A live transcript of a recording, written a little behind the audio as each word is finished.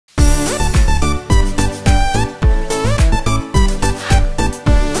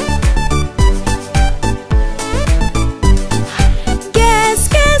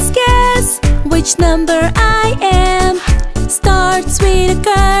number I am starts with a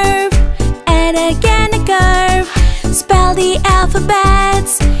curve and again a curve. Spell the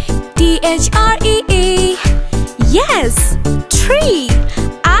alphabets THREE. Yes, tree.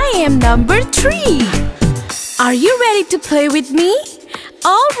 I am number 3. Are you ready to play with me?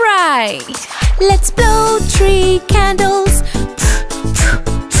 Alright, let's blow 3 candles.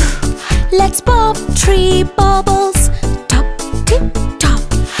 Let's pop 3 bubbles. Top, tip, top.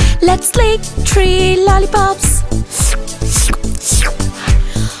 Let's lick 3 lollipops.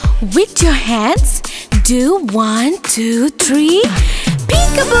 With your hands, do 1, 2, 3.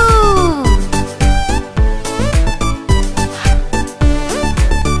 Peekaboo!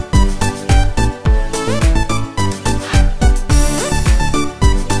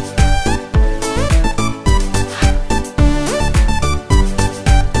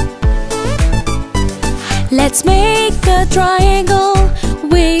 Let's make a triangle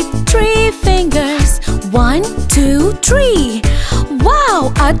with 3 fingers. 1, 2, 3.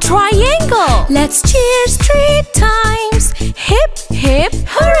 Wow, a triangle! Let's cheers 3 times. Hip, hip,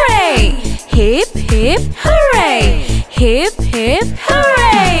 hooray! Hip, hip, hooray! Hip, hip,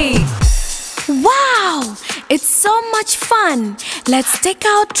 hooray! Wow, it's so much fun! Let's take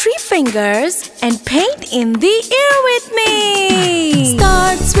out 3 fingers and paint in the air with me!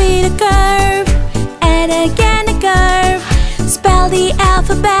 Starts with a curve and again a curve. Spell the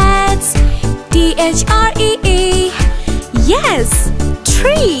alphabets THREE. Yes,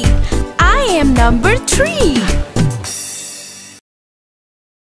 tree. I am number 3.